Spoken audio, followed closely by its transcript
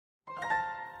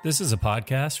This is a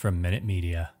podcast from Minute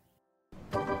Media.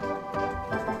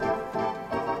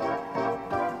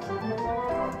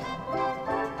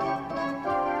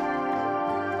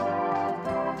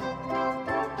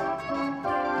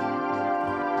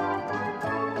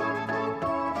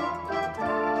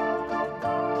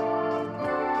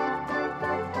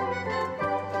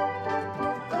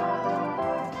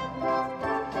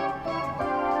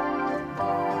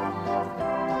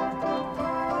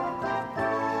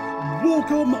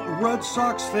 Welcome, Red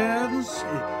Sox fans.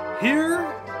 Here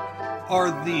are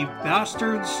the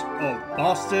Bastards of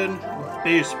Boston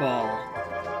baseball.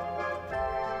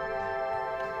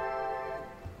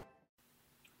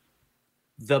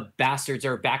 The Bastards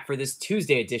are back for this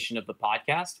Tuesday edition of the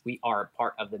podcast. We are a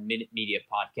part of the Minute Media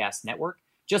Podcast Network.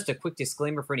 Just a quick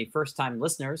disclaimer for any first-time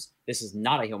listeners. This is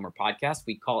not a Homer podcast.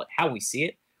 We call it How We See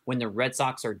It. When the Red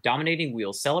Sox are dominating,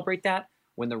 we'll celebrate that.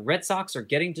 When the Red Sox are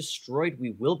getting destroyed,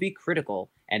 we will be critical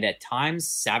and at times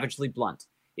savagely blunt.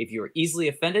 If you are easily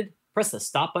offended, press the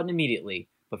stop button immediately.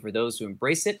 But for those who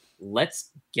embrace it,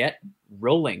 let's get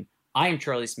rolling. I am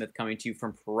Charlie Smith coming to you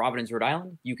from Providence, Rhode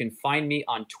Island. You can find me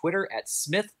on Twitter at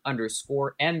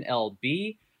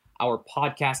Smith_MLB. Our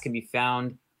podcast can be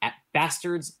found at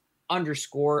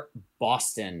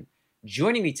Bastards_Boston.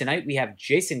 Joining me tonight, we have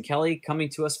Jason Kelly coming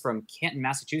to us from Canton,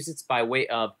 Massachusetts by way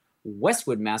of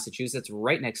Westwood, Massachusetts,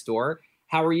 right next door.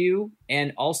 How are you?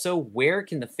 And also, where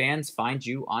can the fans find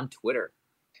you on Twitter?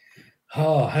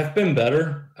 Oh, I've been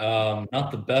better.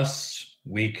 Not the best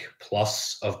week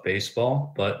plus of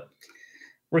baseball, but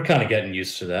we're kind of getting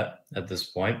used to that at this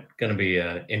point. Going to be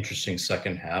an interesting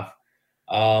second half.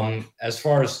 As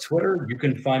far as Twitter, you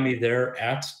can find me there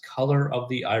at Color of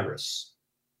the Iris.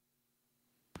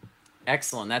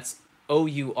 Excellent. That's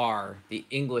O-U-R, the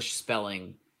English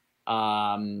spelling.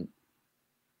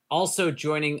 Also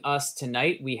joining us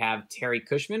tonight, we have Terry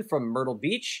Cushman from Myrtle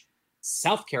Beach,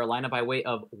 South Carolina, by way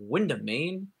of Windham,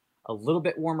 Maine. A little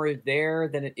bit warmer there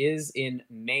than it is in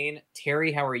Maine.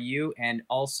 Terry, how are you? And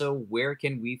also, where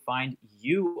can we find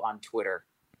you on Twitter?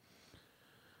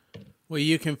 Well,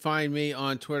 you can find me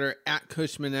on Twitter at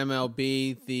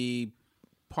CushmanMLB. The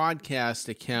podcast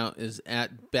account is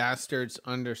at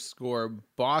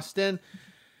Bastards_Boston.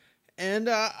 And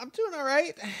I'm doing all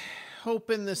right.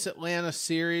 Hoping this Atlanta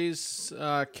series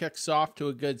kicks off to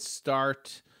a good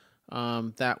start.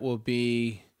 That will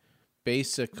be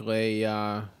basically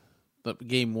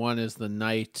game one is the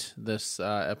night this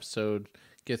episode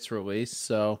gets released.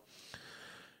 So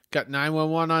got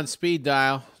 911 on speed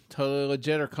dial. Totally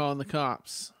legit or calling the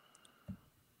cops.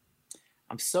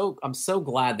 I'm so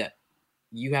glad that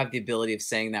you have the ability of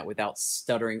saying that without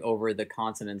stuttering over the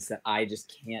consonants that I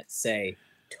just can't say.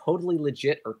 Totally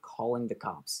legit or calling the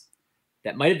cops.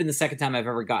 That might have been the second time I've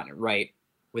ever gotten it right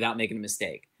without making a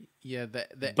mistake. Yeah,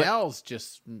 the L's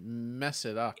just mess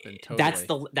it up and totally.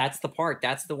 That's the part.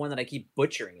 That's the one that I keep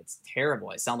butchering. It's terrible.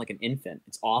 I sound like an infant.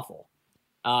 It's awful.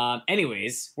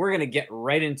 Anyways, we're gonna get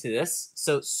right into this.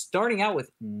 So starting out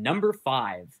with number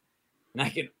 5, and I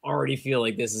can already feel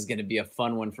like this is gonna be a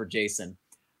fun one for Jason.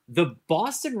 The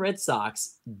Boston Red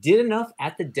Sox did enough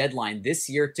at the deadline this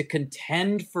year to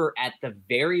contend for, at the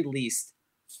very least,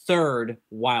 third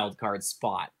wildcard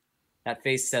spot. That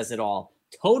face says it all.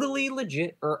 Totally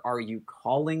legit, or are you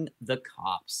calling the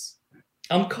cops?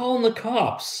 I'm calling the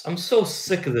cops. I'm so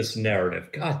sick of this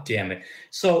narrative. God damn it.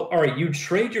 So, all right, you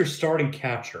trade your starting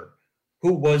catcher,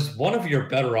 who was one of your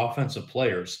better offensive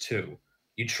players, too.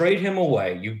 You trade him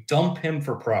away. You dump him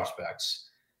for prospects.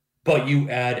 But you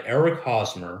add Eric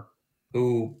Hosmer,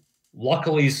 who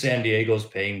luckily San Diego's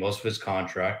paying most of his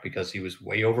contract because he was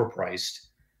way overpriced.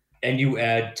 And you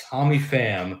add Tommy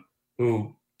Pham,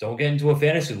 who don't get into a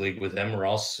fantasy league with him or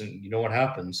else you know what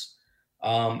happens.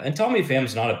 And Tommy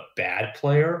Pham's not a bad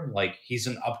player. Like, he's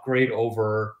an upgrade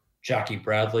over Jackie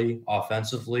Bradley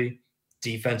offensively.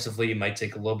 Defensively, he might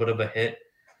take a little bit of a hit.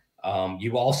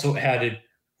 You also added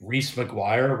Reese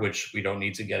McGuire, which we don't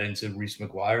need to get into Reese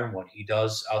McGuire and what he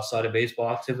does outside of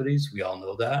baseball activities. We all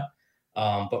know that.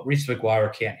 But Reese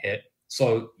McGuire can't hit.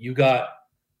 So you got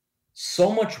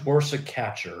so much worse at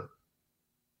catcher,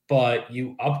 but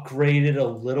you upgraded a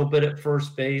little bit at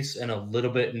first base and a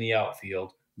little bit in the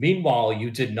outfield. Meanwhile,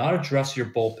 you did not address your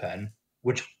bullpen,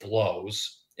 which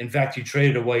blows. In fact, you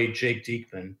traded away Jake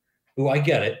Diekman, who, I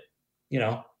get it,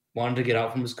 wanted to get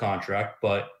out from his contract,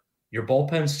 but your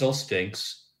bullpen still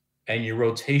stinks. And your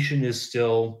rotation is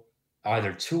still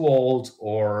either too old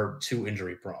or too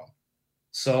injury prone.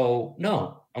 So,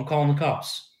 no, I'm calling the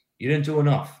cops. You didn't do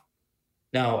enough.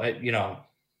 Now,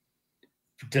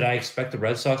 did I expect the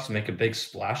Red Sox to make a big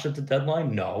splash at the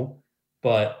deadline? No.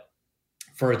 But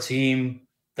for a team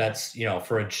that's,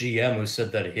 for a GM who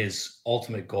said that his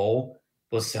ultimate goal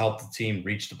was to help the team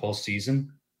reach the postseason,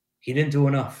 he didn't do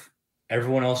enough.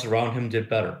 Everyone else around him did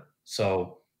better.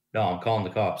 So, no, I'm calling the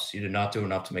cops. You did not do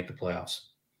enough to make the playoffs.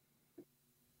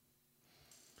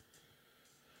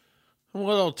 I'm a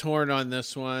little torn on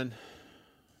this one.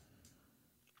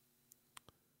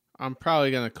 I'm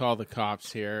probably going to call the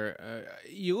cops here.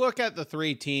 You look at the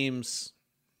three teams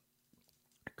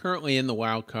currently in the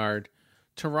wild card.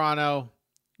 Toronto,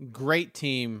 great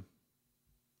team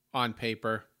on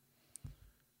paper.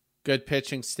 Good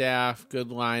pitching staff, good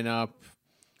lineup.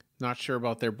 Not sure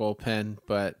about their bullpen,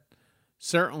 but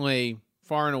certainly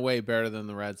far and away better than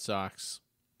the Red Sox.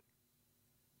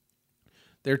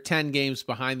 They're 10 games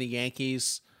behind the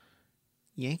Yankees.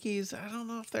 Yankees, I don't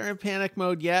know if they're in panic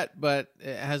mode yet, but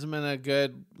it hasn't been a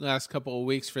good last couple of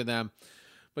weeks for them.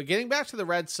 But getting back to the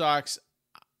Red Sox,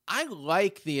 I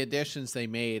like the additions they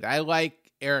made. I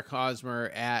like Eric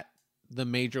Hosmer at the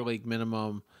major league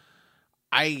minimum.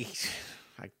 I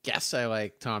guess I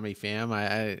like Tommy Pham.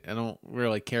 I don't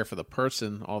really care for the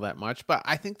person all that much, but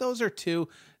I think those are two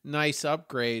nice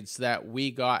upgrades that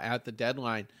we got at the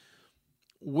deadline.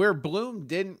 Where Bloom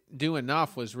didn't do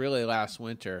enough was really last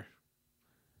winter.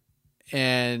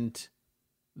 And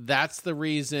that's the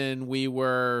reason we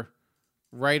were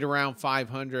right around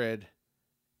 500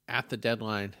 at the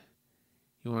deadline.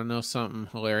 You want to know something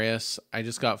hilarious? I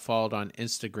just got followed on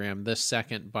Instagram this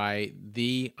second by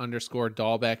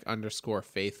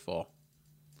 _Dahlbeck_faithful.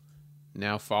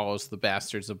 Now follows the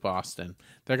Bastards of Boston.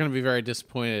 They're going to be very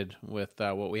disappointed with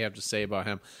what we have to say about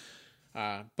him.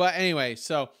 But anyway,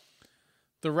 so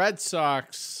the Red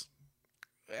Sox,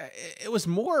 it was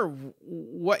more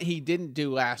what he didn't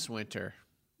do last winter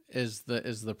is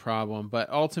the problem. But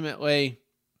ultimately,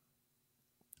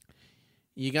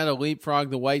 you got to leapfrog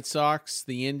the White Sox,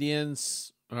 the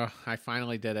Indians. I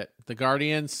finally did it. The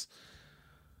Guardians,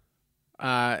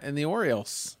 and the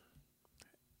Orioles.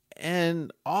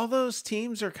 And all those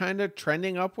teams are kind of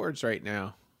trending upwards right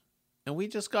now. And we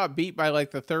just got beat by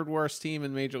like the third worst team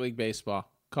in Major League Baseball.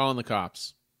 Calling the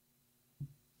cops.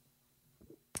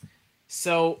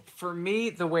 So for me,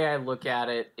 the way I look at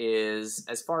it is,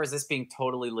 as far as this being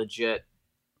totally legit,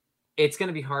 it's going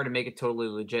to be hard to make it totally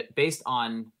legit based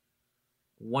on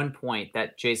one point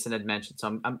that Jason had mentioned.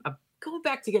 So I'm going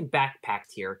back to getting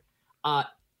backpacked here.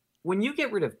 When you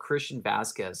get rid of Christian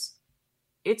Vasquez,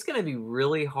 it's going to be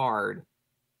really hard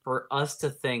for us to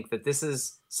think that this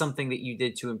is something that you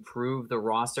did to improve the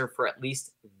roster for at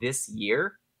least this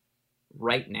year.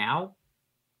 Right now,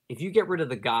 if you get rid of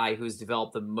the guy who's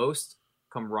developed the most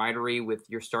camaraderie with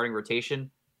your starting rotation,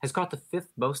 has caught the 5th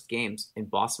most games in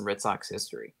Boston Red Sox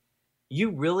history, you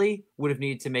really would have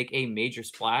needed to make a major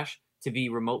splash to be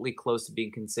remotely close to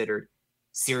being considered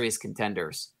serious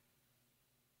contenders.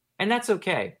 And that's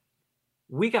okay.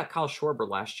 We got Kyle Schwarber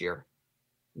last year.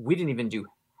 We didn't even do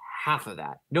half of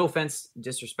that. No offense,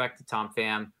 disrespect to Tom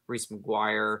Pham, Reese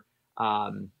McGuire,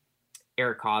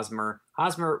 Eric Hosmer.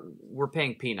 Hosmer, we're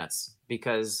paying peanuts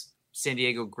because San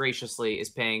Diego graciously is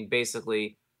paying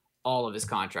basically all of his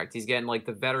contract. He's getting like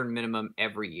the veteran minimum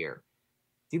every year.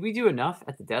 Did we do enough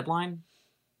at the deadline?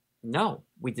 No,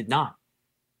 we did not.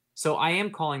 So I am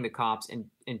calling the cops. And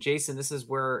Jason, this is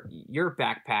where you're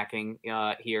backpacking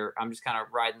here. I'm just kind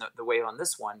of riding the wave on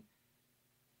this one.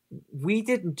 We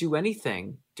didn't do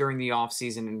anything during the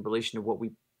offseason in relation to what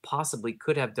we possibly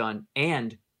could have done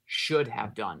and should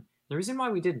have done. The reason why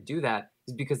we didn't do that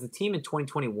is because the team in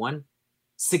 2021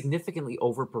 significantly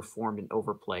overperformed and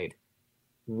overplayed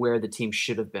where the team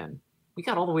should have been. We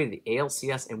got all the way to the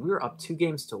ALCS and we were up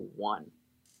 2-1.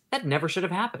 That never should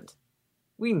have happened.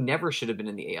 We never should have been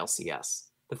in the ALCS.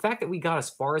 The fact that we got as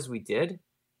far as we did,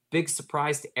 big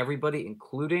surprise to everybody,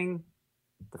 including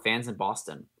the fans in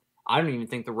Boston. I don't even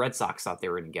think the Red Sox thought they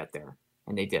were going to get there,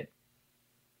 and they did.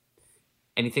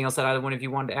 Anything else that either one of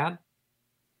you wanted to add?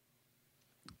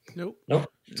 Nope.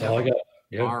 That's all I got.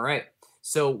 Yeah. All right.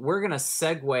 So we're going to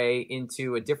segue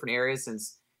into a different area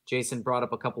since Jason brought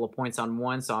up a couple of points on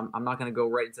one, so I'm not going to go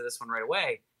right into this one right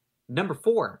away. Number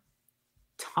 4,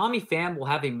 Tommy Pham will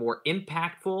have a more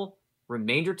impactful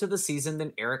remainder to the season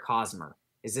than Eric Hosmer.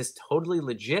 Is this totally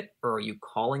legit, or are you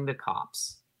calling the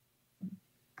cops?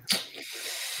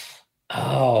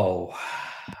 Oh,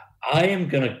 I am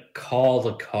going to call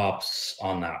the cops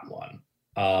on that one.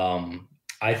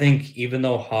 I think even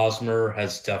though Hosmer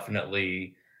has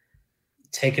definitely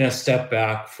taken a step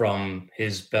back from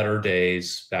his better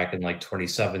days back in like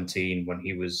 2017 when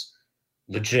he was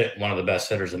legit one of the best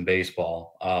hitters in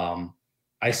baseball,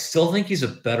 I still think he's a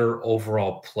better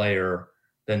overall player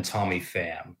than Tommy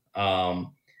Pham.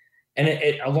 And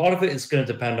a lot of it is going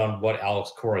to depend on what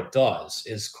Alex Cora does.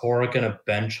 Is Cora going to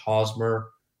bench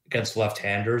Hosmer against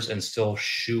left-handers and still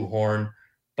shoehorn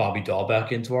Bobby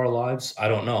Dahlbeck into our lives? I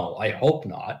don't know. I hope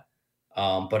not,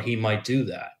 but he might do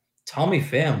that. Tommy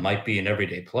Pham might be an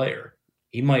everyday player.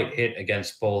 He might hit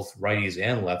against both righties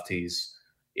and lefties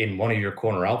in one of your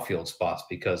corner outfield spots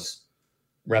because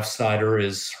Ref Snyder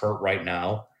is hurt right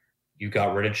now. You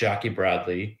got rid of Jackie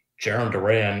Bradley. Jaron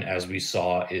Duran, as we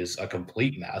saw, is a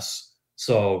complete mess.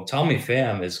 So Tommy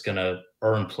Pham is going to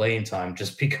earn playing time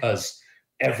just because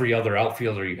every other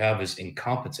outfielder you have is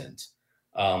incompetent,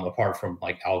 apart from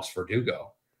like Alex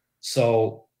Verdugo.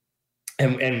 So,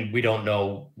 and we don't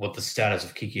know what the status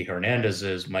of Kiki Hernandez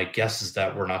is. My guess is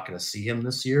that we're not going to see him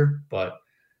this year, but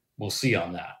we'll see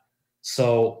on that.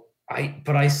 So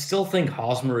I still think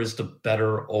Hosmer is the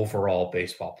better overall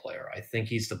baseball player. I think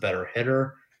he's the better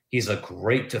hitter. He's a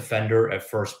great defender at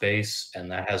first base, and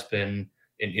that has been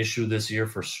an issue this year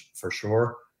for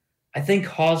sure. I think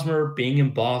Hosmer being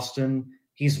in Boston,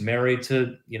 he's married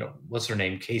to, what's her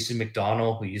name? Casey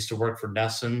McDonald, who used to work for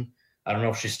Nesson. I don't know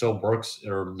if she still works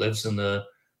or lives in the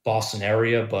Boston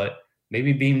area, but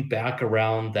maybe being back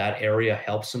around that area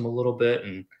helps him a little bit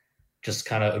and just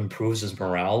kind of improves his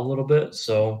morale a little bit.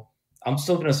 So I'm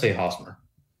still going to say Hosmer.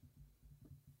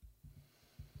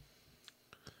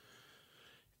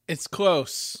 It's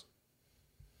close.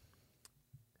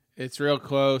 It's real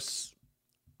close.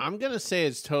 I'm going to say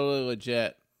it's totally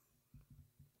legit.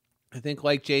 I think,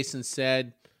 like Jason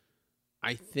said,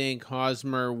 I think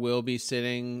Hosmer will be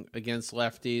sitting against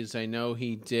lefties. I know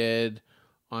he did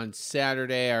on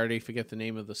Saturday. I already forget the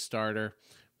name of the starter,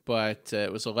 but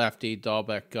it was a lefty.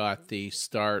 Dahlbeck got the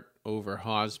start over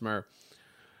Hosmer.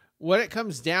 What it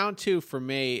comes down to for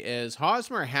me is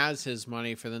Hosmer has his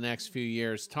money for the next few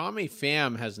years. Tommy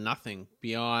Pham has nothing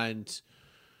beyond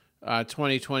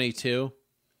 2022.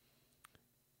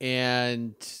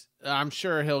 And I'm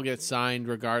sure he'll get signed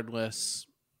regardless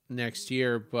next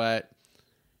year. But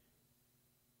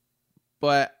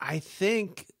I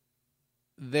think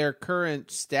their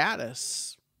current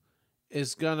status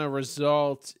is going to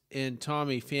result in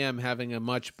Tommy Pham having a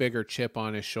much bigger chip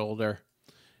on his shoulder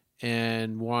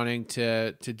and wanting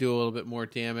to do a little bit more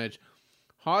damage.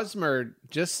 Hosmer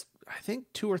just, I think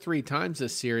 2 or 3 times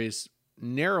this series,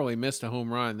 narrowly missed a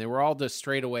home run. They were all just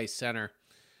straightaway center.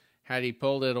 Had he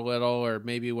pulled it a little or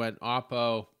maybe went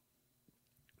oppo,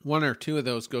 1 or 2 of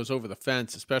those goes over the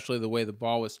fence, especially the way the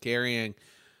ball was carrying.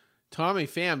 Tommy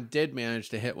Pham did manage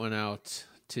to hit one out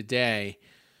today.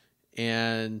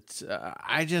 And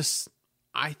I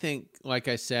think, like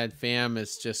I said, Pham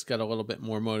has just got a little bit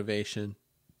more motivation.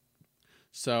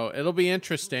 So it'll be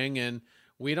interesting, and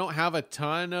we don't have a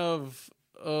ton of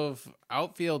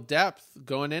outfield depth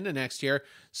going into next year.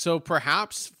 So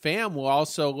perhaps Pham will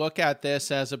also look at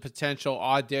this as a potential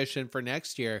audition for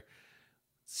next year,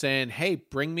 saying, hey,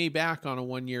 bring me back on a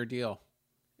 1-year deal.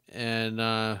 And,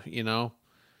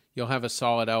 you'll have a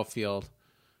solid outfield.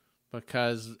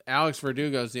 Because Alex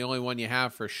Verdugo is the only one you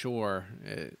have for sure.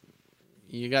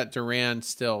 You got Duran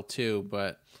still too,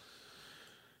 but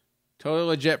totally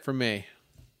legit for me.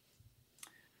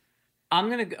 I'm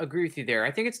going to agree with you there.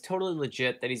 I think it's totally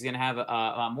legit that he's going to have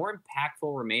a more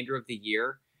impactful remainder of the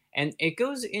year. And it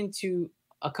goes into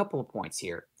a couple of points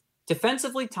here.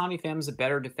 Defensively, Tommy Pham is a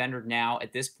better defender now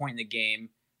at this point in the game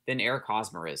than Eric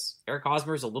Hosmer is. Eric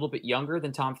Hosmer is a little bit younger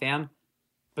than Tom Pham,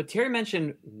 but Terry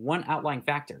mentioned one outlying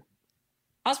factor.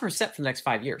 Hosmer is set for the next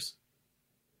 5 years.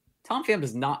 Tom Pham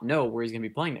does not know where he's going to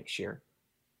be playing next year.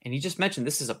 And he just mentioned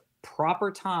this is a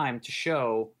proper time to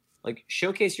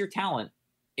showcase your talent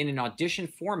in an audition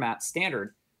format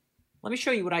standard. Let me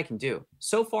show you what I can do.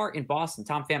 So far in Boston,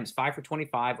 Tom Pham is 5 for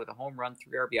 25 with a home run,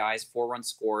 3 RBIs, 4 runs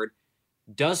scored.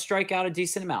 Does strike out a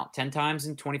decent amount, 10 times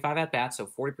in 25 at-bats, so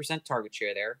 40% target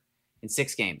share there in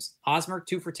 6 games. Hosmer,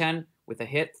 2 for 10 with a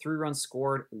hit, 3 runs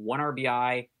scored, 1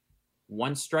 RBI,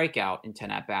 1 strikeout in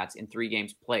 10 at-bats in 3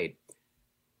 games played.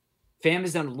 Pham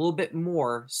has done a little bit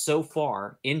more so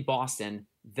far in Boston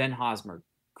than Hosmer.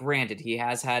 Granted, he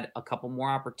has had a couple more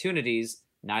opportunities.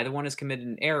 Neither one has committed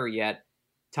an error yet.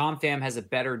 Tom Pham has a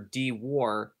better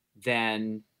D-WAR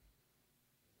than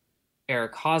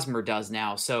Eric Hosmer does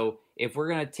now. So if we're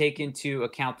going to take into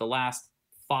account the last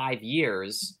 5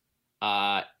 years,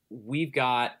 we've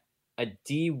got a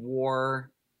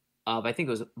D-WAR of, I think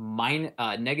it was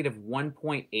negative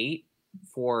 1.8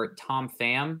 for Tom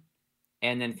Pham.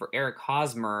 And then for Eric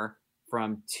Hosmer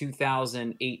from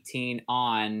 2018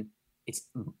 on, it's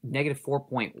negative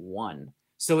 4.1.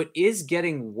 So it is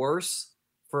getting worse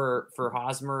for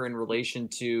Hosmer in relation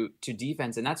to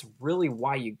defense, and that's really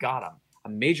why you got him. A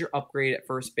major upgrade at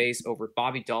first base over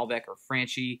Bobby Dahlbeck or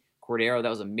Franchi Cordero. That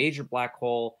was a major black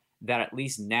hole that at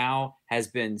least now has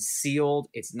been sealed.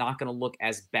 It's not going to look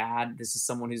as bad. This is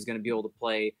someone who's going to be able to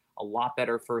play a lot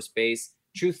better first base.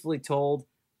 Truthfully told,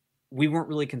 we weren't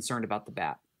really concerned about the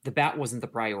bat. The bat wasn't the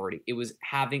priority. It was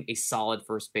having a solid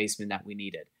first baseman that we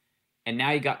needed. And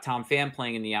now you got Tom Pham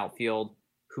playing in the outfield,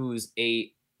 who's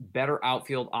a better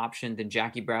outfield option than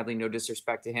Jackie Bradley. No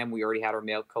disrespect to him. We already had our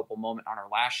male Copel moment on our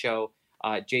last show.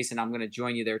 Jason, I'm going to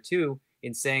join you there too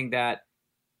in saying that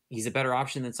he's a better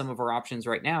option than some of our options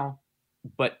right now.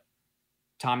 But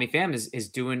Tommy Pham is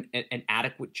doing an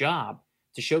adequate job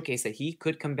to showcase that he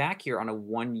could come back here on a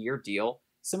 1-year deal,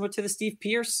 similar to the Steve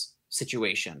Pearce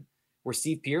situation, where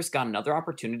Steve Pearce got another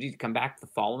opportunity to come back the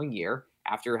following year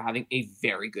after having a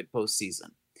very good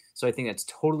postseason. So I think that's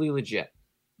totally legit.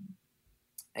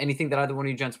 Anything that either one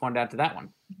of you gents wanted to add to that one?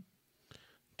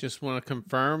 Just want to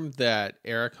confirm that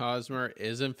Eric Hosmer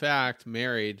is, in fact,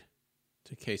 married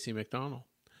to Casey McDonald,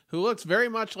 who looks very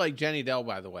much like Jenny Dell,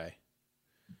 by the way.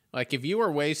 Like, if you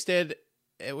were wasted,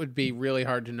 it would be really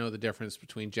hard to know the difference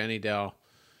between Jenny Dell,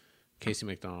 Casey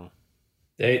McDonald.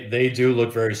 They do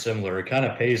look very similar. It kind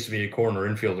of pays to be a corner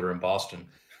infielder in Boston.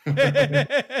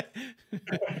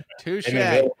 Touche.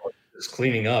 It's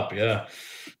cleaning up, yeah.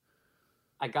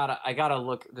 I gotta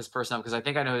look this person up because I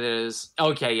think I know who it is.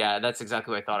 Okay, yeah, that's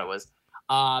exactly what I thought it was.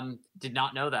 Did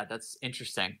not know that. That's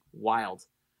interesting. Wild.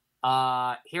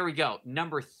 Here we go.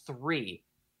 Number 3.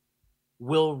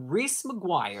 Will Reese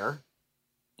McGuire,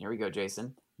 here we go,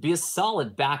 Jason, be a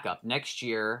solid backup next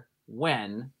year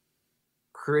when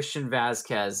Christian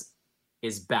Vasquez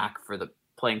is back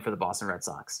playing for the Boston Red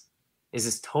Sox? Is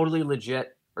this totally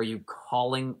legit? Or are you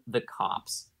calling the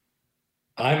cops?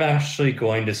 I'm actually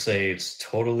going to say it's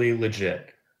totally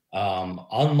legit.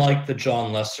 Unlike the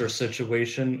John Lester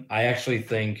situation, I actually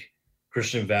think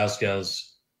Christian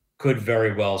Vasquez could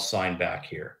very well sign back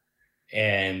here.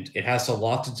 And it has a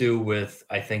lot to do with,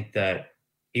 I think, that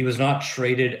he was not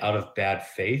traded out of bad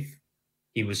faith.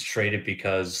 He was traded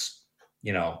because,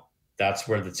 that's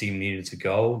where the team needed to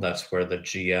go. That's where the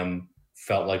GM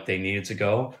felt like they needed to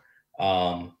go.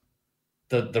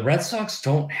 The Red Sox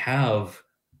don't have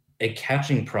a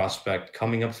catching prospect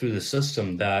coming up through the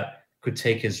system that could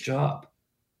take his job.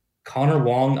 Connor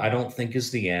Wong, I don't think, is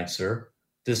the answer.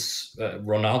 This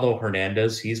Ronaldo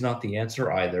Hernandez, he's not the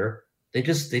answer either.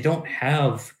 They don't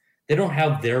have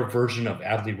their version of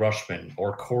Adley Rutschman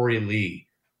or Corey Lee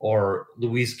or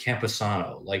Luis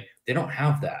Campusano. Like, they don't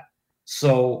have that.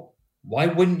 So why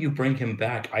wouldn't you bring him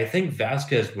back? I think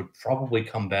Vasquez would probably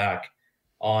come back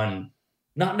on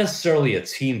not necessarily a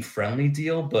team-friendly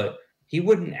deal, but he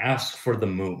wouldn't ask for the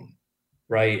moon,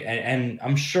 right? And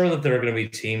I'm sure that there are going to be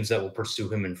teams that will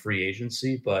pursue him in free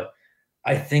agency, but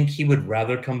I think he would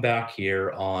rather come back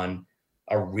here on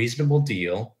a reasonable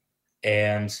deal.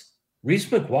 And Reese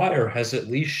McGuire has at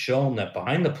least shown that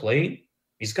behind the plate,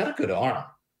 he's got a good arm.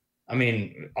 I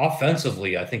mean,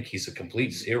 offensively, I think he's a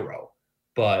complete zero,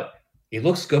 but he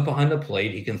looks good behind the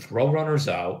plate. He can throw runners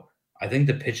out. I think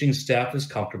the pitching staff is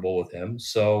comfortable with him.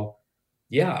 So,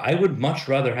 yeah, I would much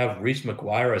rather have Reese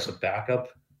McGuire as a backup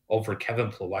over Kevin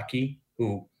Plawecki,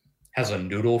 who has a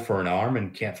noodle for an arm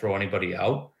and can't throw anybody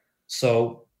out.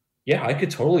 So, yeah, I could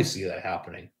totally see that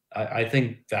happening. I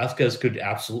think Vasquez could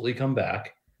absolutely come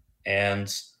back.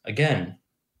 And again,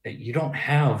 you don't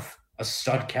have a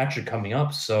stud catcher coming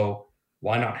up, so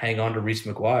why not hang on to Reese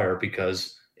McGuire?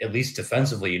 Because at least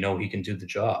defensively, he can do the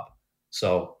job.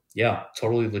 So, yeah,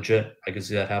 totally legit. I can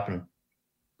see that happening.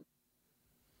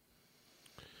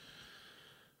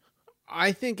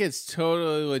 I think it's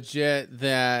totally legit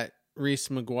that Reese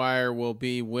McGuire will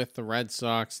be with the Red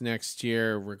Sox next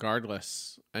year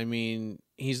regardless. I mean,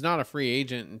 he's not a free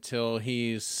agent until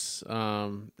he's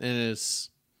in his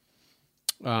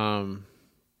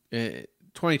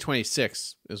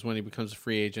 2026 is when he becomes a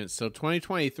free agent. So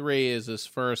 2023 is his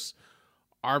first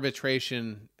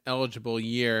arbitration eligible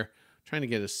year. I'm trying to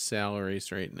get his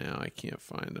salaries right now. I can't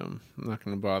find them. I'm not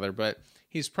going to bother, but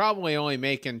he's probably only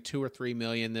making $2 or $3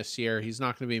 million this year. He's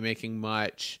not going to be making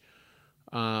much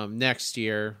next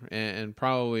year, and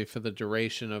probably for the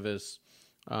duration of his,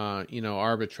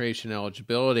 arbitration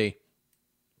eligibility.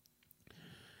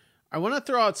 I want to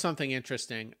throw out something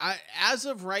interesting. As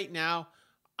of right now,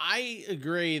 I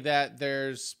agree that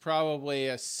there's probably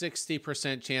a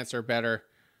 60% chance or better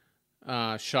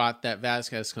shot that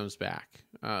Vasquez comes back.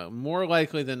 More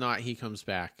likely than not, he comes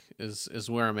back is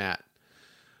where I'm at.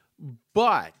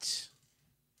 But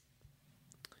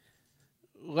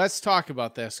let's talk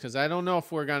about this because I don't know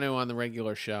if we're going to on the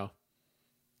regular show.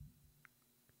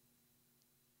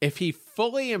 If he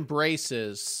fully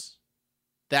embraces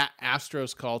that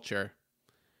Astros culture,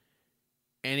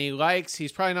 And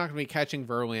he's probably not going to be catching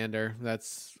Verlander.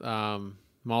 That's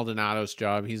Maldonado's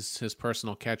job. He's his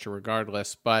personal catcher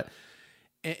regardless. But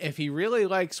if he really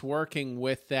likes working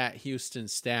with that Houston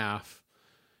staff,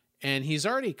 and he's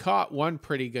already caught one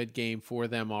pretty good game for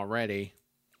them already,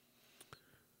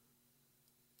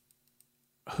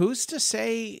 who's to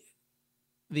say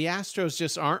the Astros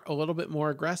just aren't a little bit more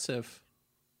aggressive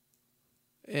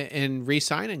in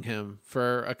re-signing him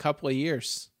for a couple of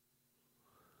years?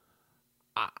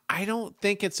 I don't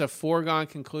think it's a foregone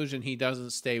conclusion he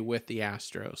doesn't stay with the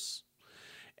Astros.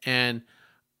 And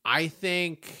I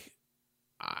think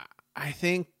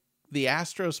the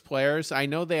Astros players, I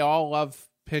know they all love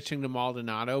pitching to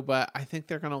Maldonado, but I think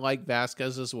they're going to like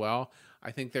Vasquez as well.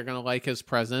 I think they're going to like his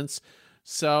presence.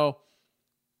 So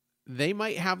they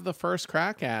might have the first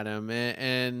crack at him.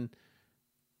 And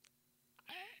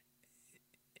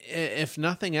if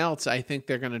nothing else, I think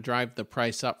they're going to drive the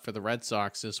price up for the Red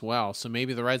Sox as well. So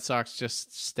maybe the Red Sox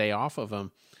just stay off of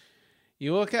him.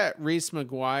 You look at Reese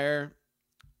McGuire,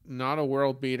 not a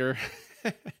world beater.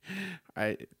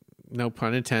 No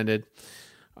pun intended.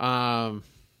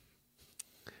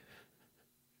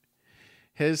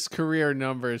 His career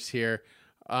numbers here.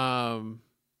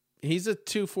 He's a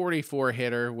 244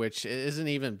 hitter, which isn't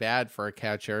even bad for a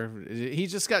catcher.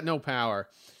 He's just got no power.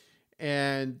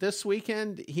 And this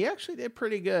weekend, he actually did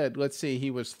pretty good. Let's see. He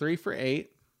was 3 for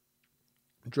 8,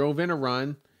 drove in a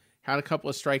run, had a couple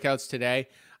of strikeouts today.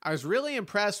 I was really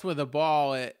impressed with the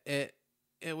ball. It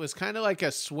was kind of like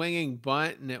a swinging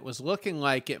bunt, and it was looking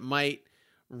like it might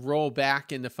roll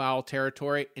back into foul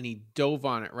territory, and he dove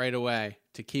on it right away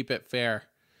to keep it fair,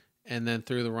 and then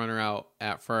threw the runner out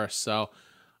at first. So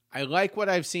I like what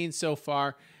I've seen so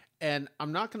far. And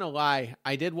I'm not going to lie,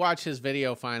 I did watch his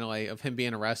video finally of him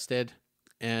being arrested.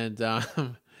 And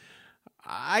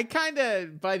I kind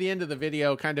of, by the end of the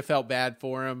video, kind of felt bad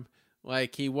for him.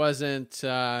 Like he wasn't,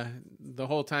 the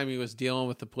whole time he was dealing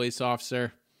with the police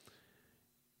officer,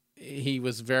 he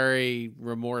was very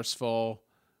remorseful,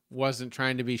 wasn't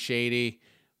trying to be shady,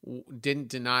 didn't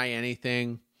deny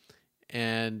anything.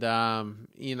 And,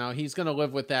 he's going to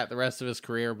live with that the rest of his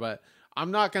career. But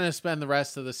I'm not going to spend the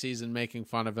rest of the season making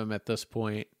fun of him at this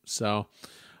point. So,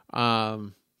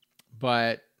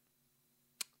 but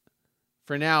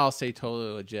for now, I'll say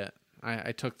totally legit.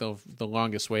 I took the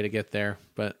longest way to get there,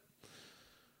 but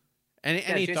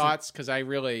any thoughts? Cause I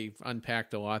really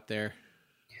unpacked a lot there.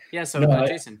 Yeah. So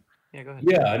Jason, yeah, go ahead.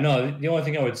 Yeah, no, the only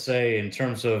thing I would say in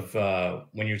terms of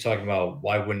when you're talking about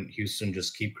why wouldn't Houston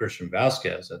just keep Christian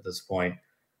Vasquez at this point,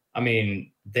 I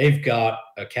mean, they've got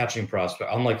a catching prospect.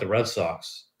 Unlike the Red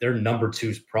Sox, their number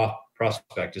 2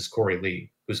 prospect is Corey Lee,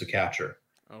 who's a catcher.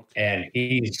 Okay. And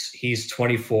he's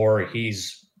 24.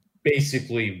 He's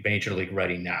basically major league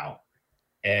ready now.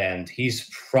 And he's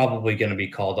probably going to be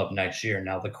called up next year.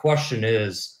 Now, the question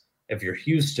is, if you're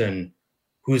Houston,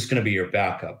 who's going to be your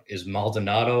backup? Is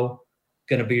Maldonado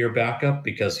going to be your backup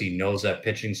because he knows that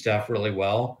pitching staff really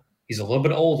well? He's a little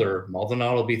bit older.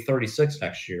 Maldonado will be 36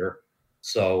 next year.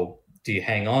 So do you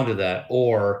hang on to that,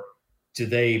 or do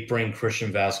they bring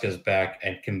Christian Vasquez back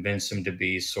and convince him to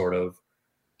be sort of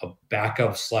a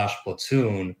backup /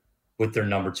 platoon with their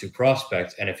number 2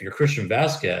 prospect? And if you're Christian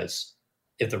Vasquez,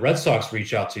 if the Red Sox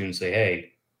reach out to you and say,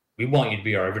 hey, we want you to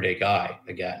be our everyday guy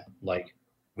again, like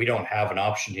we don't have an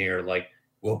option here, like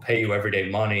we'll pay you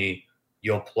everyday money,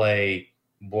 you'll play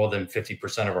more than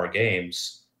 50% of our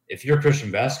games. If you're Christian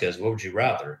Vasquez, what would you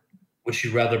rather? Would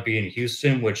you rather be in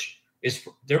Houston, which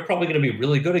they're probably going to be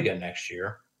really good again next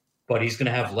year, but he's going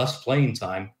to have less playing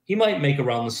time. He might make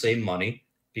around the same money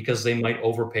because they might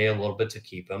overpay a little bit to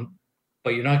keep him,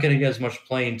 but you're not going to get as much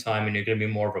playing time and you're going to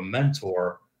be more of a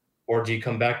mentor. Or do you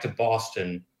come back to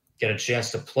Boston, get a chance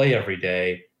to play every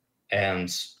day,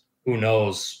 and who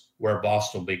knows where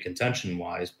Boston will be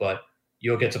contention-wise, but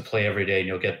you'll get to play every day and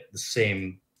you'll get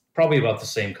probably about the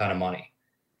same kind of money.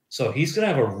 So he's going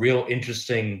to have a real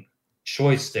interesting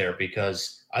choice there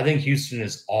because I think Houston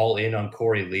is all in on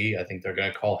Corey Lee. I think they're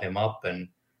going to call him up and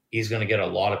he's going to get a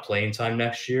lot of playing time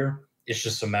next year. It's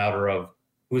just a matter of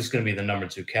who's going to be the number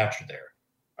 2 catcher there.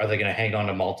 Are they going to hang on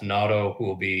to Maldonado, who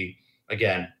will be,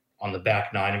 again, on the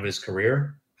back 9 of his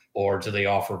career, or do they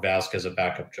offer Vasquez a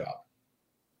backup job?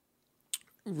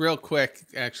 Real quick,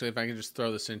 actually, if I can just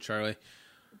throw this in, Charlie.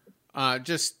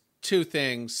 Just 2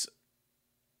 things.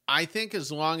 I think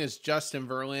as long as Justin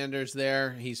Verlander's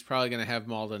there, he's probably going to have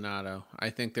Maldonado. I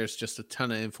think there's just a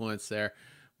ton of influence there.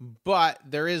 But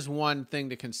there is one thing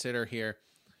to consider here.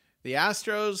 The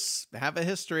Astros have a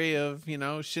history of,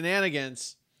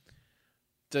 shenanigans.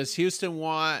 Does Houston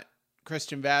want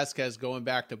Christian Vasquez going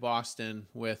back to Boston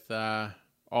with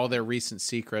all their recent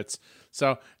secrets.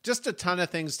 So just a ton of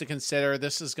things to consider.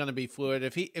 This is going to be fluid.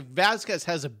 If Vasquez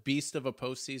has a beast of a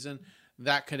postseason,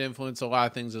 that could influence a lot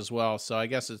of things as well. So I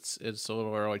guess it's a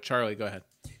little early. Charlie, go ahead.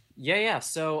 Yeah.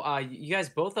 So you guys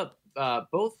both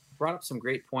brought up some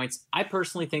great points. I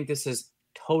personally think this is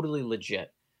totally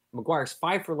legit. McGuire's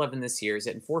 5 for 11 this year. He's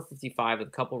hitting .455 with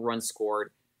a couple runs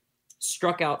scored.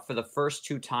 Struck out for the first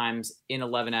 2 times in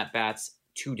 11 at-bats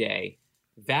today.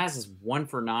 Vaz is 1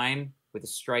 for 9 with a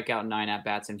strikeout, 9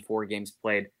 at-bats in 4 games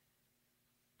played.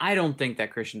 I don't think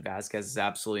that Christian Vasquez is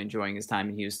absolutely enjoying his time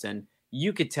in Houston.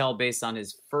 You could tell based on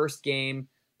his first game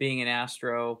being an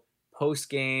Astro,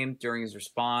 post-game, during his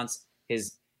response,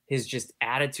 his just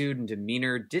attitude and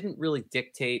demeanor didn't really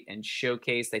dictate and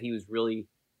showcase that he was really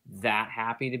that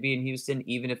happy to be in Houston,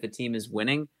 even if the team is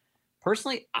winning.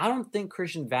 Personally, I don't think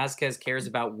Christian Vasquez cares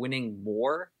about winning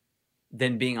more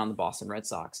than being on the Boston Red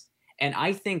Sox. And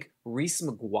I think Reese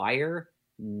McGuire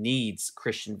needs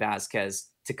Christian Vasquez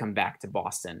to come back to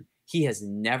Boston. He has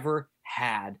never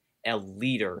had a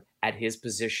leader at his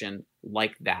position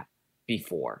like that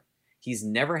before. He's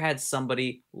never had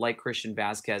somebody like Christian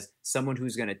Vasquez, someone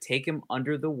who's going to take him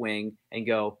under the wing and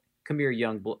go, come here,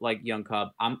 young cub.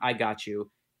 I got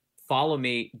you. Follow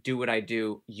me. Do what I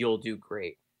do. You'll do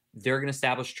great. They're going to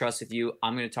establish trust with you.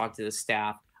 I'm going to talk to the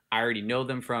staff. I already know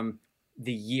them from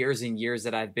the years and years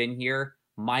that I've been here.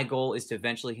 My goal is to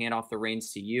eventually hand off the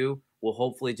reins to you. We'll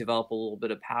hopefully develop a little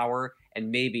bit of power,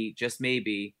 and maybe, just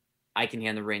maybe, I can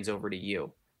hand the reins over to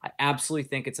you. I absolutely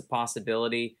think it's a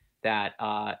possibility that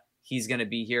he's going to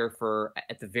be here for,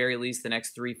 at the very least, the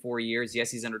next 3-4 years.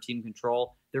 Yes, he's under team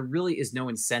control. There really is no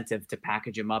incentive to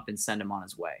package him up and send him on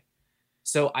his way.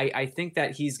 So I think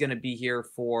that he's going to be here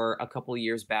for a couple of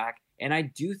years back. And I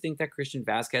do think that Christian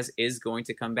Vasquez is going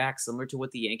to come back, similar to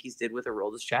what the Yankees did with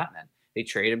Aroldis Chapman. They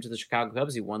traded him to the Chicago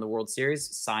Cubs. He won the World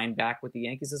Series, signed back with the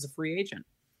Yankees as a free agent.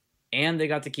 And they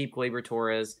got to keep Gleyber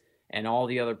Torres and all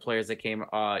the other players that came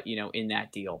in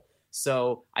that deal.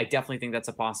 So I definitely think that's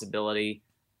a possibility.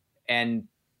 And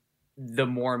the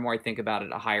more and more I think about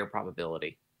it, a higher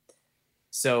probability.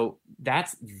 So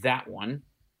that's that one.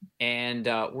 And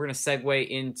we're going to segue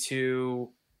into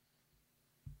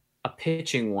a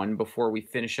pitching one before we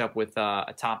finish up with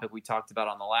a topic we talked about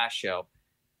on the last show.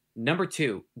 Number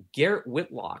 2, Garrett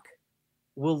Whitlock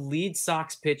will lead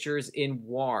Sox pitchers in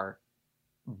WAR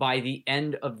by the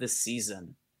end of the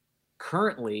season.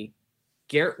 Currently,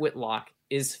 Garrett Whitlock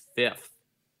is 5th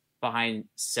behind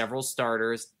several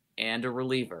starters and a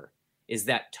reliever. Is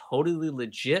that totally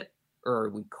legit, or are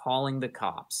we calling the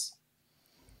cops?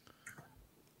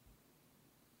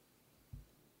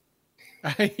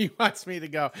 He wants me to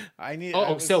go. I need.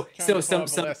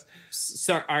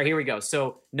 Sorry. All right, here we go.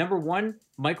 So number 1,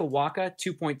 Michael Wacha,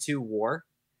 2.2 WAR.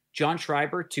 John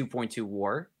Schreiber, 2.2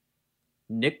 WAR.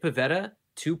 Nick Pivetta,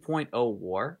 2.0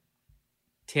 WAR.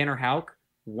 Tanner Houck,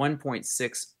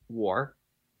 1.6 WAR.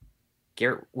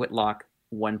 Garrett Whitlock,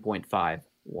 1.5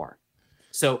 WAR.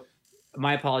 So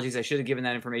my apologies. I should have given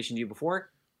that information to you before,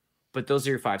 but those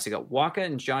are your 5. So you got Wacha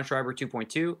and John Schreiber,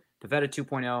 2.2. Pivetta,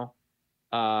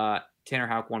 2.0. Tanner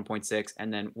Houck 1.6,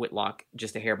 and then Whitlock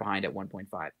just a hair behind at 1.5.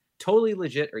 Totally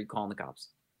legit, or are you calling the cops?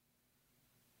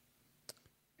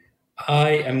 I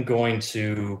am going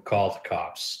to call the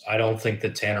cops. I don't think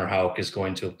that Tanner Houck is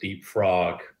going to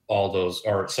leapfrog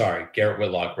Garrett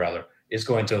Whitlock rather is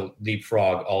going to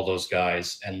leapfrog all those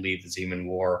guys and lead the team in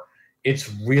WAR.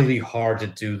 It's really hard to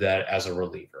do that as a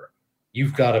reliever.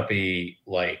 You've got to be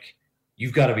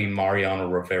Mariano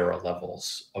Rivera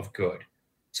levels of good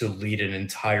to lead an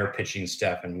entire pitching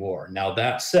staff in WAR. Now,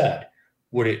 that said,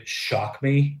 would it shock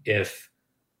me if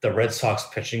the Red Sox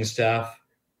pitching staff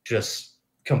just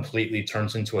completely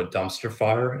turns into a dumpster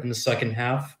fire in the second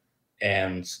half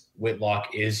and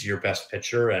Whitlock is your best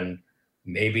pitcher and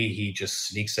maybe he just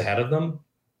sneaks ahead of them?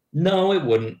 No, it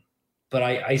wouldn't. But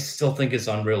I still think it's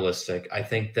unrealistic. I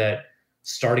think that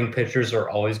starting pitchers are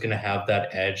always going to have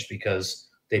that edge because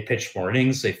they pitch more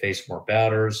innings, they face more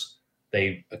batters,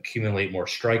 they accumulate more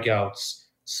strikeouts.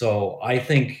 So I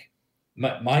think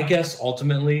my guess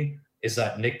ultimately is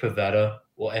that Nick Pivetta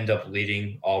will end up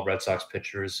leading all Red Sox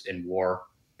pitchers in WAR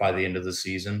by the end of the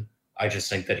season. I just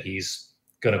think that he's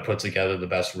going to put together the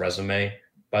best resume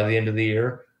by the end of the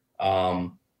year.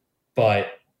 But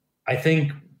I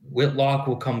think Whitlock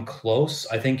will come close.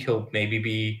 I think he'll maybe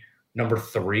be number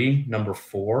 3, number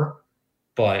 4.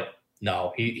 But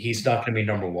no, he's not going to be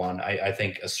number 1. I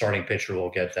think a starting pitcher will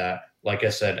get that. Like I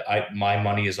said, my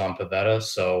money is on Pivetta,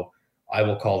 so I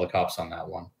will call the cops on that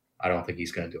one. I don't think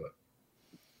he's going to do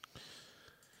it.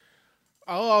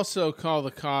 I'll also call the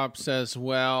cops as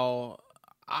well.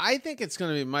 I think it's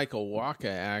going to be Michael Wacha,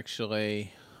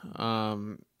 actually.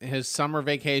 His summer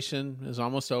vacation is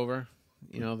almost over,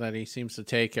 that he seems to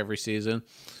take every season.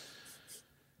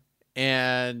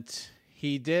 And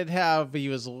he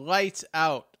was lights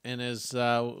out in his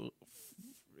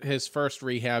first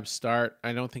rehab start.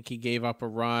 I don't think he gave up a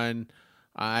run.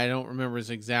 I don't remember his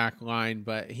exact line,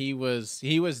 but he was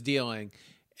dealing.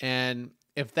 And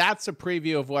if that's a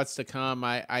preview of what's to come,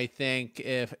 I think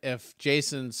if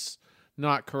Jason's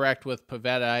not correct with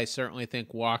Pivetta, I certainly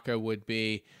think Walker would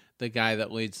be the guy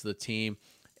that leads the team.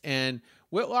 And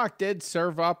Whitlock did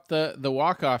serve up the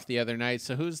walk-off the other night,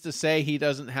 so who's to say he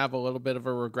doesn't have a little bit of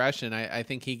a regression? I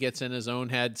think he gets in his own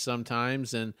head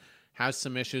sometimes and has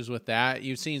some issues with that.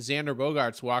 You've seen Xander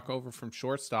Bogaerts walk over from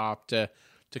shortstop to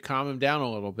calm him down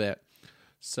a little bit.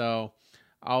 So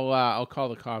I'll call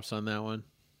the cops on that one.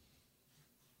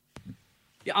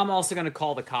 Yeah, I'm also going to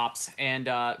call the cops, and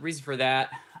reason for that,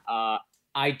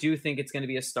 I do think it's going to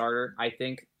be a starter. I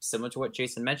think, similar to what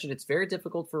Jason mentioned, it's very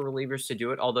difficult for relievers to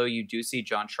do it, although you do see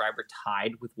John Schreiber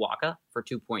tied with Waka for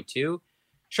 2.2.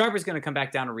 Schreiber's going to come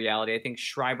back down to reality. I think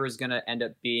Schreiber's going to end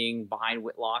up being behind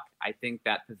Whitlock. I think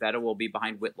that Pivetta will be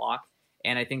behind Whitlock,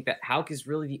 and I think that Houck is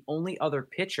really the only other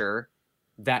pitcher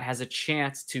that has a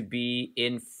chance to be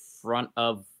in front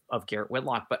of Garrett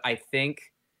Whitlock. But I think,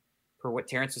 for what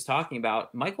Terrence was talking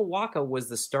about, Michael Wacha was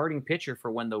the starting pitcher for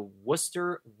when the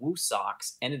Worcester Woo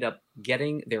Sox ended up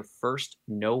getting their first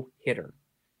no-hitter.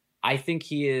 I think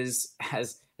he is,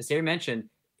 as Terry mentioned,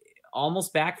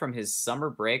 almost back from his summer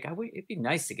break. It'd be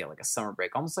nice to get like a summer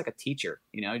break, almost like a teacher,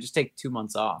 just take 2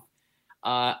 months off.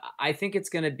 I think it's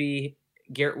going to be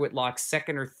Garrett Whitlock's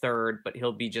second or third, but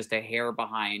he'll be just a hair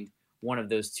behind one of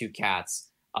those two cats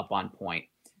up on point.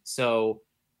 So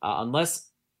unless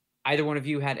either one of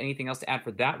you had anything else to add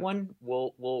for that one,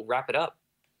 we'll wrap it up.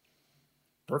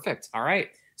 Perfect. All right.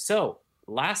 So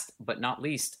last but not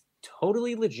least,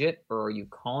 totally legit, or are you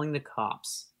calling the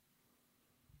cops?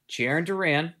 Jarren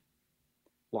Duran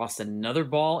lost another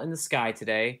ball in the sky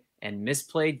today and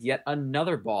misplayed yet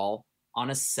another ball on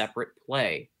a separate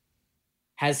play.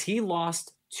 Has he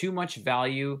lost too much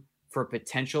value for a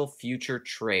potential future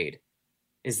trade?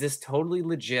 Is this totally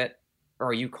legit, or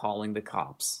are you calling the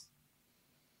cops?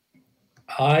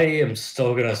 I am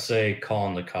still going to say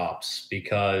calling the cops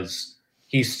because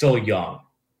he's still young.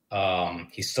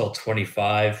 He's still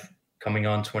 25, coming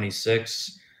on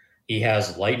 26. He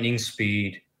has lightning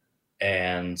speed,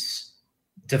 and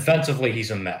defensively,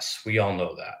 he's a mess. We all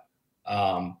know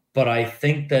that. But I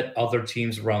think that other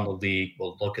teams around the league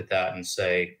will look at that and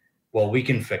say, well, we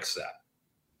can fix that.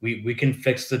 We can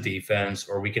fix the defense,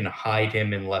 or we can hide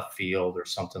him in left field or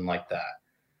something like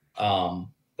that.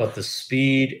 But the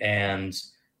speed, and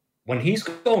when he's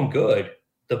going good,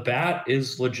 the bat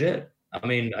is legit. I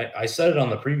mean, I said it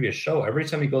on the previous show. Every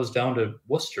time he goes down to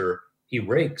Worcester, he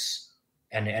rakes,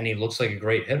 and he looks like a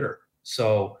great hitter.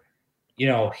 So,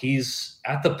 he's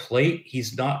at the plate.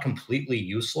 He's not completely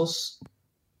useless.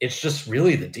 It's just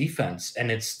really the defense, and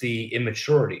it's the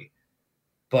immaturity.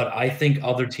 But I think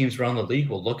other teams around the league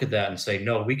will look at that and say,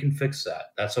 no, we can fix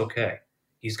that. That's okay.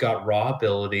 He's got raw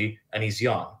ability, and he's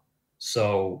young.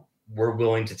 So we're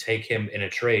willing to take him in a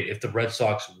trade. If the Red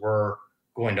Sox were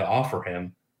going to offer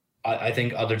him, I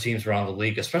think other teams around the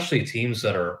league, especially teams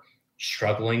that are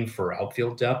struggling for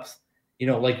outfield depth,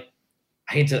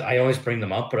 I always bring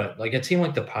them up, but like a team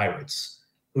like the Pirates,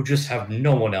 who just have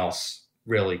no one else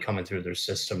really coming through their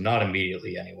system, not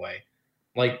immediately anyway.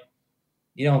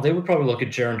 They would probably look at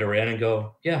Jarren Duran and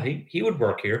go, yeah, he would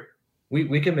work here.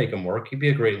 We can make him work. He'd be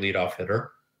a great leadoff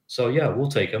hitter. So, yeah, we'll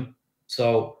take him.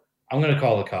 So I'm going to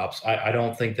call the cops. I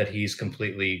don't think that he's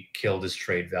completely killed his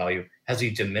trade value. Has he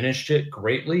diminished it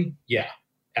greatly? Yeah,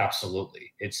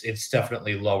 absolutely. It's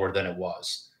definitely lower than it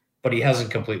was. But he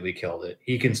hasn't completely killed it.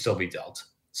 He can still be dealt.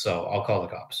 So I'll call the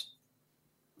cops.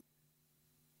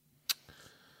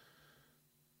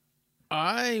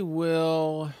 I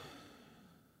will.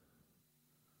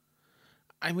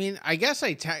 I mean, I guess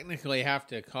I technically have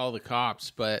to call the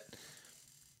cops, but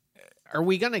are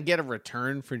we going to get a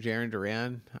return for Jarren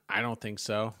Duran? I don't think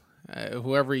so.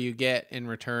 Whoever you get in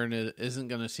return isn't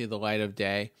going to see the light of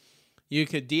day. You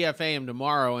could DFA him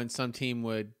tomorrow and some team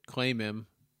would claim him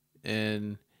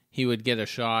and he would get a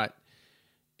shot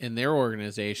in their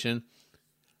organization.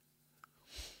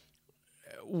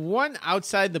 One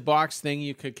outside the box thing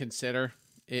you could consider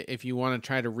if you want to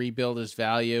try to rebuild his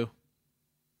value.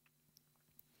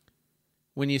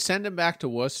 When you send him back to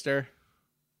Worcester,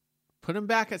 put him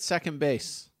back at second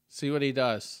base. See what he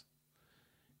does.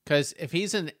 Because if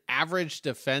he's an average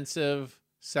defensive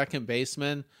second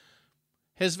baseman,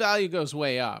 his value goes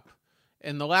way up.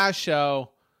 In the last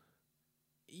show,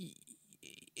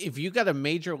 if you got a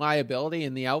major liability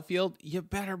in the outfield, you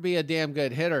better be a damn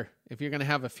good hitter if you're going to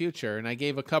have a future. And I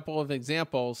gave a couple of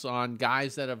examples on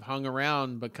guys that have hung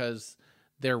around because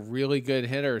they're really good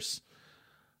hitters.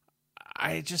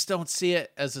 I just don't see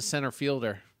it as a center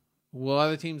fielder. Will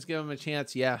other teams give him a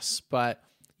chance? Yes, but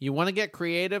you want to get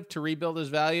creative to rebuild his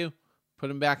value, put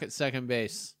him back at second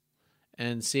base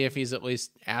and see if he's at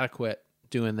least adequate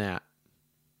doing that.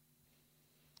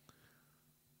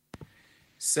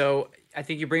 So I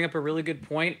think you bring up a really good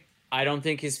point. I don't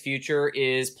think his future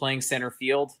is playing center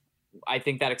field. I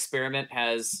think that experiment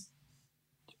has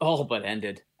all but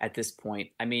ended at this point.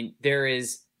 I mean, there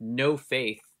is no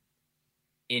faith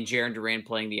in Jarren Duran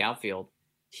playing the outfield.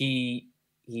 He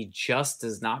just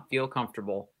does not feel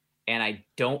comfortable. And I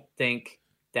don't think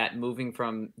that moving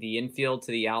from the infield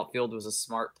to the outfield was a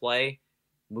smart play.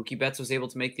 Mookie Betts was able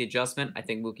to make the adjustment. I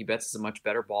think Mookie Betts is a much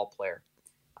better ball player.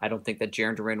 I don't think that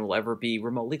Jarren Duran will ever be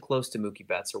remotely close to Mookie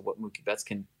Betts or what Mookie Betts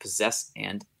can possess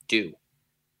and do.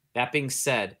 That being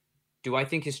said, do I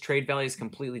think his trade value is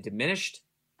completely diminished?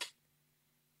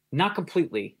 Not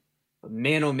completely. But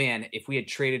man, oh man, if we had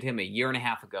traded him a year and a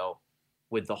half ago,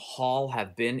 would the haul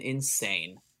have been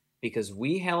insane? Because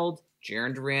we held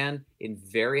Jarren Duran in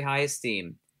very high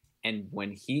esteem. And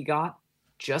when he got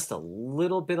just a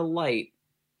little bit of light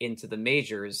into the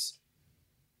majors,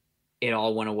 it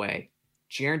all went away.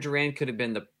 Jarren Duran could have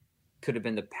been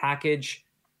the package,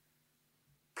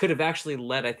 could have actually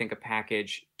led, I think, a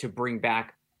package to bring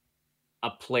back a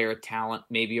player talent,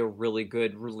 maybe a really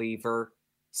good reliever,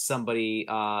 somebody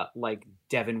like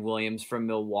Devin Williams from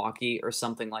Milwaukee or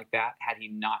something like that, had he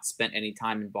not spent any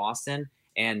time in Boston,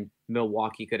 and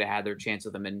Milwaukee could have had their chance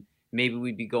with him. And maybe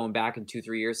we'd be going back in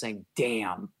 2-3 years saying,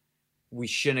 damn, we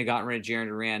shouldn't have gotten rid of Jarren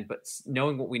Duran. But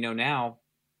knowing what we know now,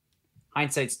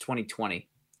 hindsight's 2020.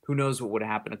 Who knows what would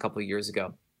have happened a couple of years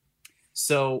ago?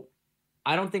 So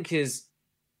I don't think his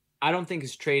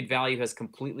trade value has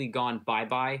completely gone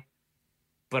bye-bye,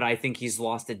 but I think he's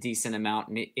lost a decent amount.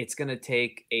 And it's going to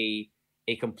take a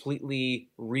completely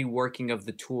reworking of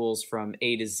the tools from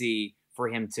A to Z for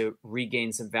him to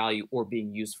regain some value or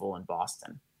being useful in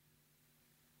Boston.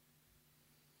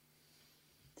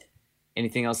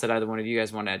 Anything else that either one of you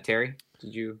guys want to add? Terry,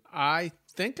 did you? I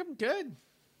think I'm good.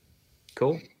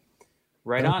 Cool.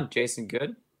 Right on, Jason.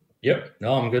 Good? Yep.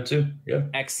 No, I'm good too. Yeah.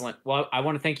 Excellent. Well, I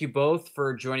want to thank you both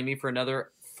for joining me for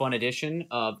another fun edition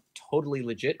of Totally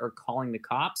Legit or Calling the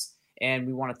Cops. And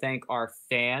we want to thank our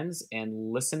fans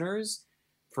and listeners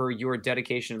for your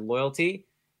dedication and loyalty.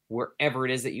 Wherever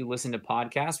it is that you listen to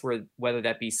podcasts, whether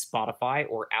that be Spotify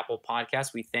or Apple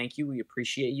Podcasts, we thank you, we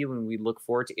appreciate you, and we look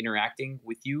forward to interacting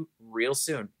with you real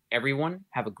soon. Everyone,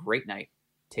 have a great night.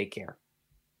 Take care.